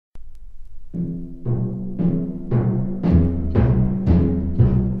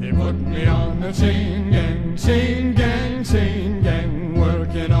the chain gang, chain gang, chain gang,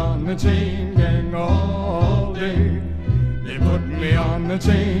 working on the chain gang all day. They put me on the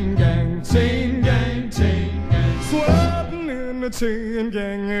chain gang, chain gang, chain gang, sweating in the chain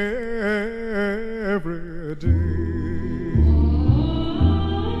gang every day.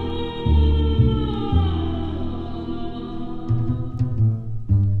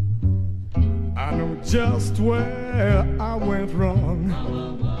 I know just where I went wrong.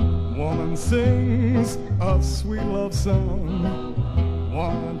 Woman sings a sweet love song.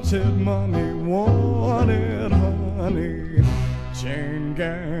 Wanted money, wanted honey, chain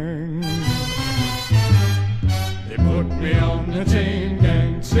gang. They put me on the chain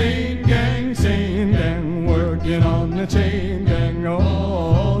gang, chain gang, chain gang, working on the chain gang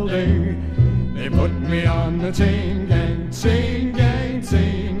all day. They put me on the chain gang, chain gang,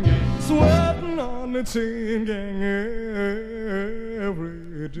 chain gang, sweating on the chain gang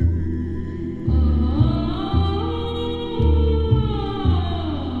every day.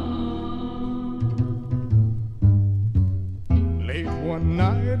 One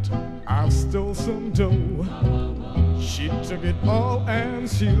night I stole some dough. She took it all and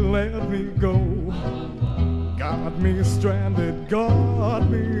she let me go. Got me stranded, got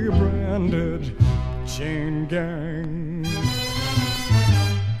me branded, chain gang.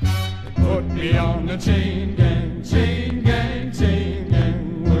 They put me on the chain gang, chain gang, chain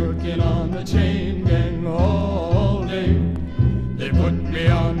gang, working on the chain gang all day. They put me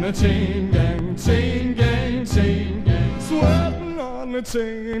on the chain gang, chain gang, chain gang, sweating on the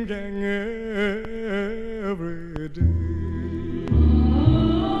chain gang every day.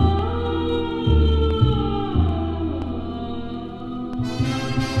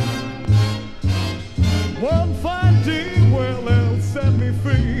 One fine day, well, they'll set me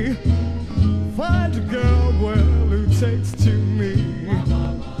free. Find a girl, well, who takes to me.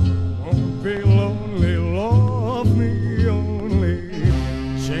 Won't be lonely, love me only,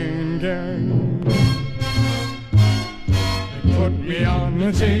 chain gang. Put me on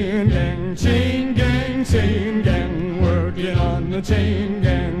the chain gang, chain gang, chain gang, working on the chain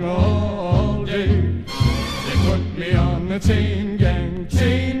gang all day. They put me on the chain gang,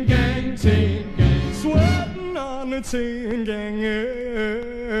 chain gang, chain gang, sweating on the chain gang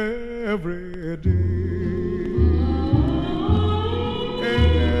every day.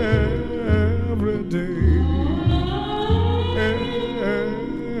 Every day.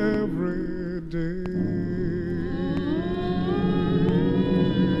 Every day.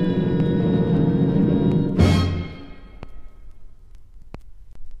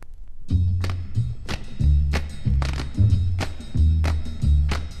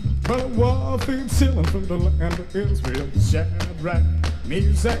 Well, war feet chillin' from the land of Israel. Shadrack,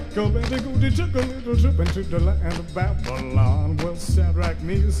 Meshach, Abednego, they took a little trip into the land of Babylon. Well, Shadrack,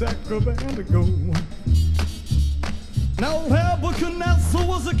 Meshach, Abednego. Now Nebuchadnezzar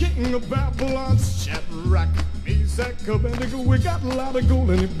was the king of Babylon. Shadrack, Meshach, Abednego, we got a lot of gold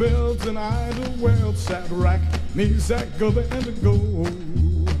and he built an idol. Well, Shadrack, Meshach, Abednego,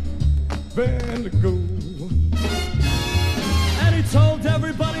 Abednego. Told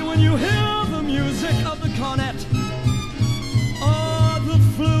everybody, when you hear the music of the cornet or the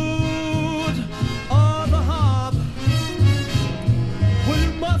flute or the harp, well,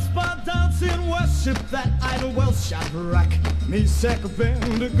 you must bow down and worship that idol. Well, Shadrach, Meshach,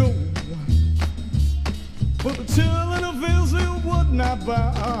 Abednego, but the children of Israel would not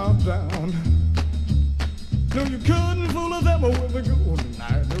bow down. No, you couldn't fool them with the golden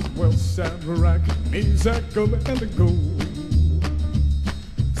idol. Well, Shadrach, Meshach, Abednego.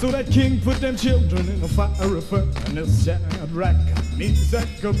 So that king put them children in a fiery furnace. Shadrach,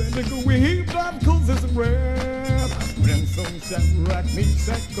 Meshach, Abednego, we heaped up coals and bread. Brimstone, Shadrach,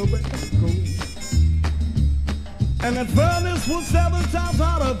 Meshach, Abednego. And that furnace was 7 times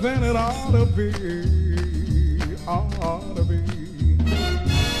hotter than it ought to be, ought to be.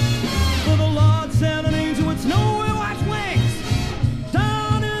 For the Lord sent an angel with snowy white wings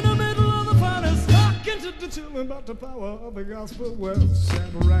down in the middle of the furnace, talking to the children about the power of the gospel. Well,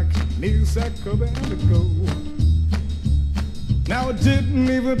 Shadrach, Meshach, Abednego. Now it didn't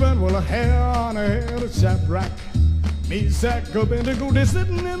even burn, well, a hair on a head of Shadrach, Meshach, Abednego. They're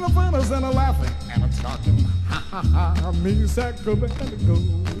sitting in the furnace and a laughing and a talking. Ha ha ha, Meshach, Abednego,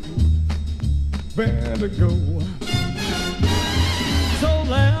 Abednego. So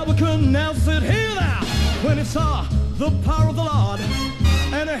Nebuchadnezzar hear that when he saw the power of the Lord.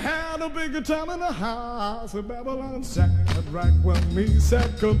 And he had a bigger time in the house of Babylon. Shadrach, well,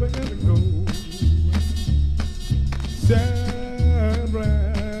 Meshach, Abednego. Shadrach,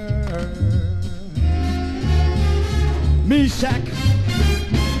 Meshach,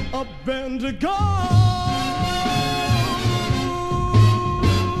 up and gone.